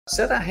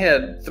said I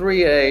had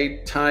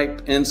 3A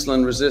type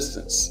insulin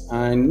resistance.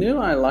 I knew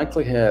I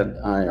likely had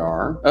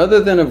IR. Other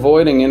than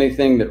avoiding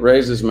anything that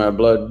raises my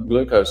blood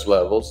glucose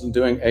levels and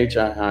doing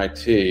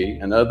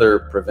HIIT and other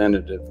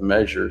preventative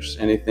measures,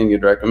 anything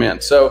you'd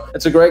recommend? So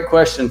it's a great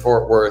question,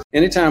 Fort Worth.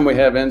 Anytime we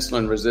have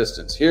insulin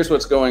resistance, here's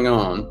what's going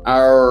on.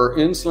 Our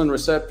insulin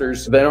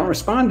receptors, they don't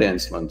respond to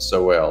insulin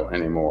so well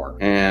anymore.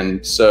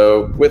 And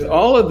so with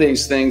all of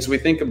these things, we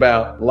think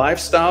about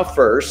lifestyle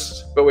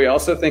first, but we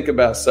also think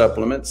about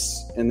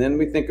supplements, and then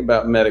we think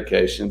about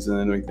medications, and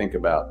then we think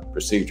about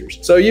procedures.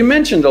 So you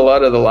mentioned a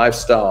lot of the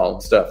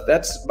lifestyle stuff.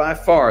 That's by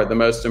far the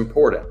most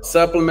important.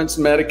 Supplements,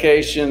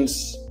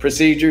 medications,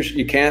 procedures.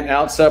 You can't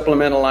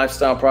out-supplement a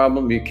lifestyle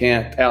problem. You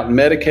can't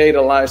out-medicate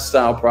a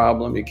lifestyle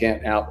problem. You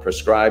can't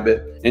out-prescribe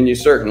it. And you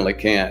certainly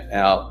can't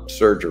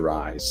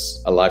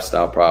out-surgerize a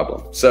lifestyle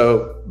problem.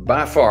 So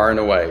by far and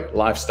away,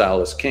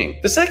 lifestyle is king.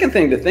 The second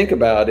thing to think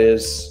about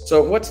is,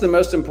 so what's the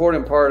most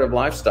important part of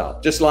lifestyle?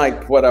 Just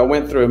like what I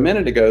went through a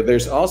minute ago,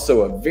 there's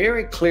also a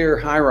very clear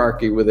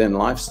hierarchy within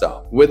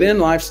lifestyle. Within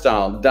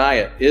lifestyle,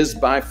 diet is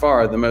by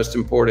far the most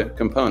important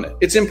component.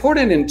 It's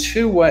important in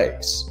two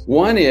ways.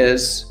 One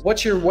is,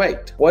 what's your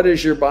weight? What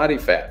is your body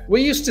fat?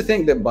 We used to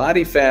think that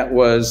body fat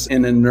was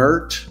an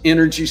inert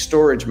energy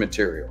storage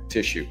material,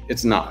 tissue.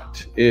 It's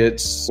not.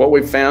 It's what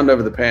we've found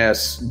over the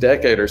past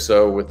decade or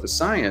so with the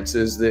science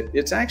is that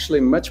it's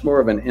actually much more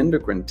of an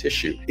endocrine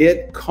tissue.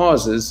 It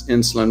causes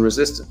insulin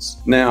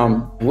resistance.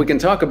 Now, we can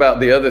talk about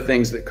the other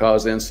things that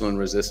cause insulin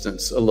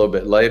resistance a little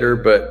bit later,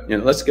 but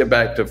let's get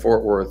back to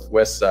Fort Worth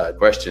West Side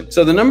question.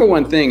 So the number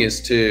one thing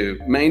is to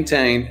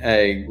maintain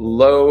a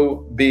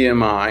low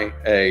BMI,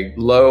 a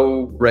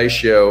low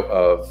ratio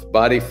of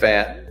body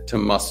fat to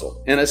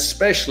muscle, and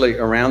especially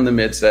around the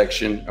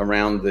midsection,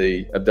 around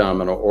the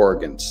abdominal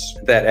organs,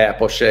 that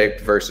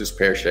apple-shaped versus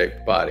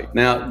pear-shaped body.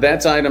 Now,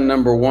 that's item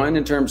number one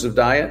in terms of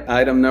diet.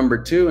 Item number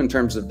two in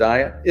terms of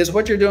diet is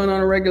what you're doing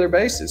on a regular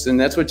basis, and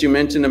that's what you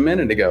mentioned a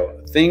minute ago,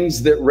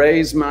 things that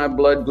raise my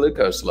blood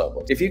glucose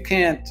level. If you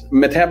can't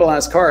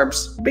metabolize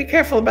carbs, be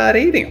careful about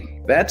eating them.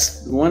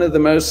 That's one of the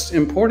most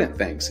important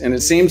things. And it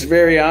seems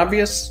very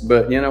obvious,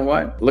 but you know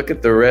what? Look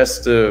at the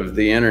rest of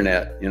the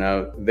internet.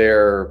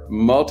 There are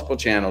multiple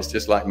channels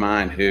just like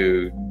mine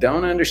who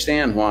don't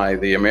understand why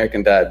the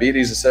American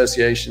Diabetes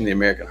Association, the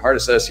American Heart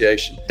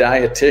Association,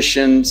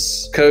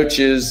 dietitians,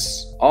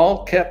 coaches,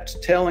 all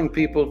kept telling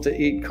people to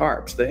eat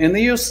carbs. And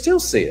you'll still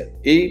see it.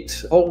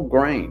 Eat whole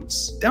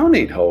grains. Don't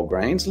eat whole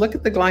grains. Look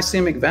at the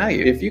glycemic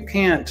value. If you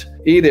can't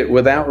eat it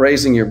without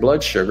raising your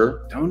blood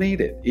sugar, don't eat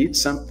it. Eat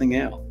something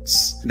else.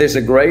 There's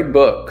a great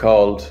book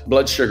called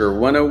Blood Sugar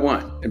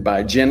 101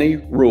 by Jenny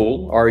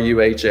Ruhl,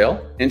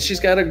 R-U-H-L. And she's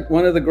got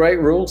one of the great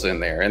rules in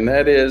there, and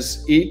that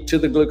is eat to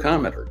the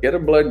glucometer. Get a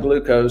blood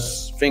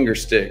glucose finger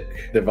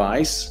stick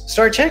device.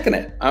 Start checking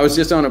it. I was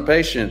just on a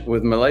patient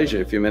with Malaysia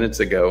a few minutes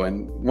ago,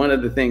 and one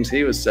of the things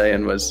he was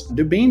saying was,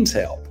 do beans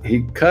help?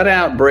 He cut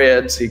out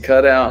breads, he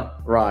cut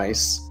out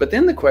rice, but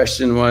then the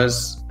question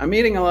was, I'm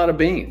eating a lot of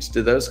beans.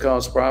 Do those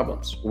cause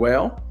problems?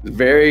 Well,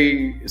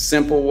 very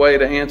simple way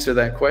to answer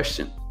that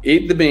question.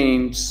 Eat the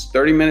beans,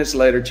 30 minutes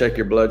later, check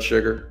your blood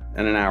sugar,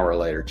 and an hour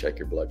later, check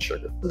your blood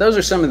sugar. Those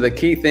are some of the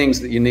key things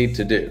that you need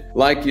to do.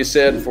 Like you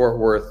said, Fort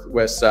Worth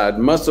West Side,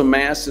 muscle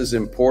mass is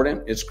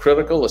important. It's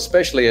critical,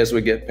 especially as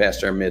we get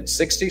past our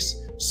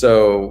mid-60s.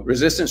 So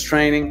resistance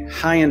training,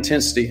 high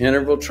intensity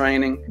interval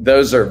training,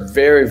 those are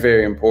very,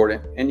 very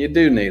important. And you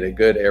do need a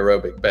good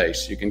aerobic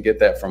base. You can get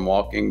that from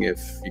walking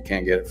if you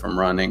can't get it from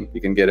running.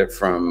 You can get it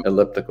from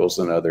ellipticals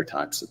and other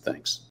types of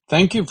things.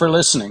 Thank you for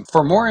listening.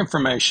 For more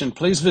information,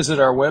 please visit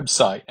our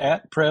website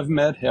at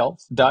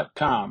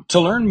prevmedhealth.com. To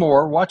learn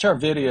more, watch our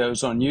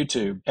videos on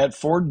YouTube at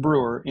Ford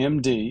Brewer,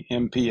 MD,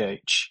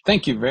 MPH.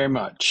 Thank you very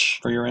much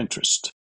for your interest.